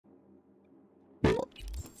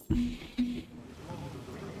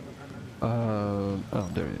Oh,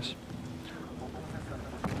 there it is.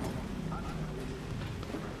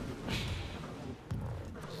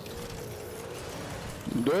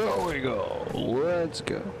 There we go. Let's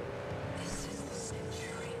go.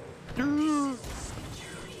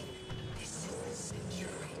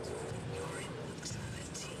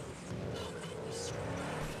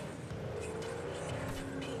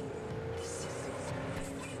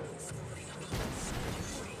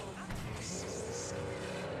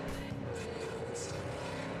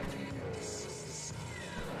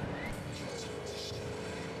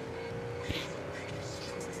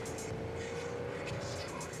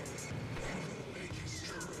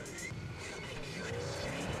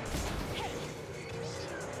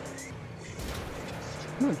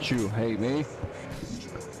 Don't you hate me?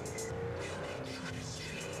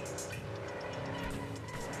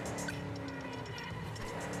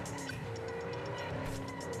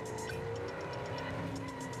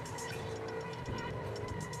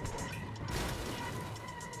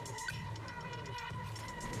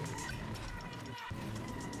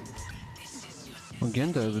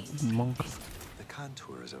 Again, the monk. The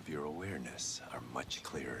contours of your awareness are much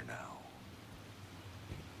clearer now.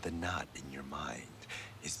 The knot in your mind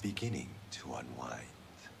is beginning to unwind.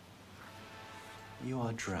 You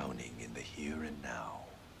are drowning in the here and now.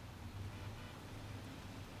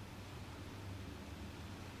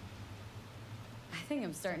 I think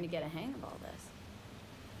I'm starting to get a hang of all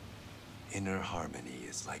this. Inner harmony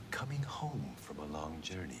is like coming home from a long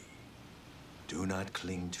journey. Do not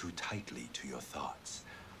cling too tightly to your thoughts,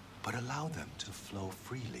 but allow them to flow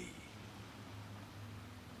freely.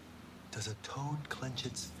 Does a toad clench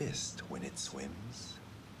its fist when it swims?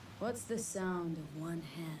 What's the sound of one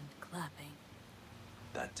hand clapping?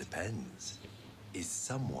 That depends. Is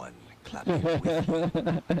someone clapping with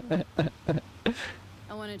you?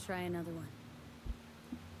 I want to try another one.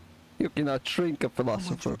 You cannot shrink a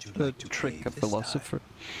philosopher. would you like to Trick play a this philosopher.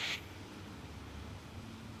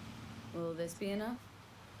 Will this be enough?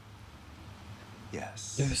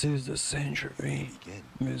 Yes. This is the century. Begin.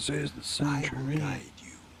 This is the I will century. guide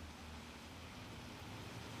you.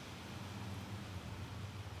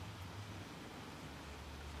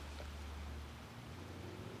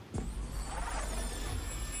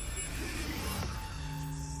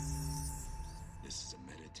 This is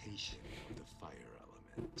a meditation of the fire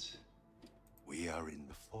element. We are in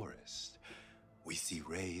the forest. We see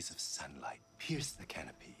rays of sunlight pierce the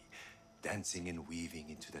canopy, dancing and weaving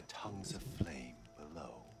into the tongues of flame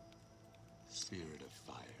below. Spirit of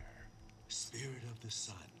fire, spirit of the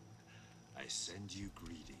sun, I send you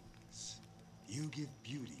greetings. You give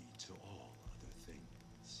beauty to all other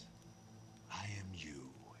things. I am you,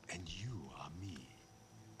 and you are me.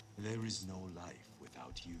 There is no life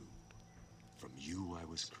without you. From you I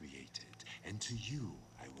was created, and to you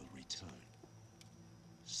I will return.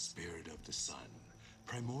 Spirit of the sun,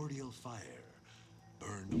 primordial fire,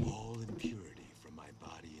 burn all impurity from my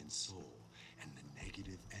body and soul, and the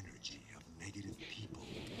negative energy of negative people,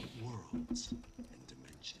 worlds, and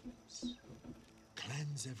dimensions.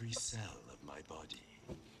 Cleanse every cell of my body.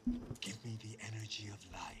 Give me the energy of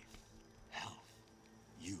life, health,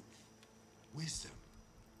 youth, wisdom,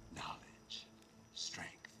 knowledge,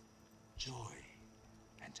 strength, joy,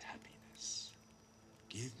 and happiness.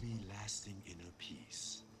 Give me lasting inner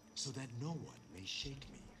peace, so that no one may shake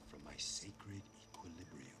me from my sacred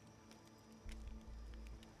equilibrium.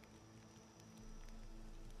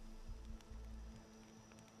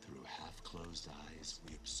 Through half-closed eyes,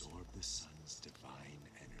 we absorb the sun's divine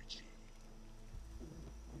energy.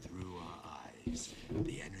 Through our eyes,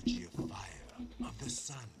 the energy of fire, of the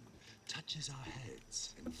sun, touches our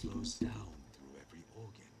heads and flows down through every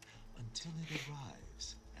organ until it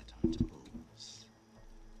arrives at our toes.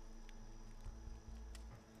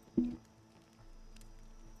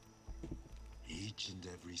 Each and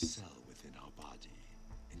every cell within our body,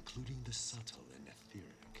 including the subtle and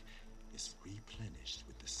etheric, is replenished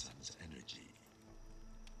with the sun's energy.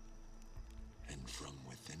 And from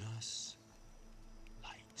within us,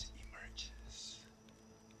 light emerges.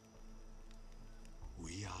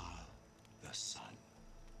 We are the sun.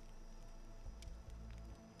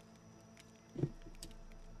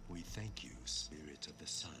 We thank you, Spirit of the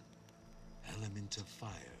Sun, element of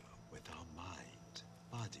fire with our mind,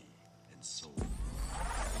 body, and soul.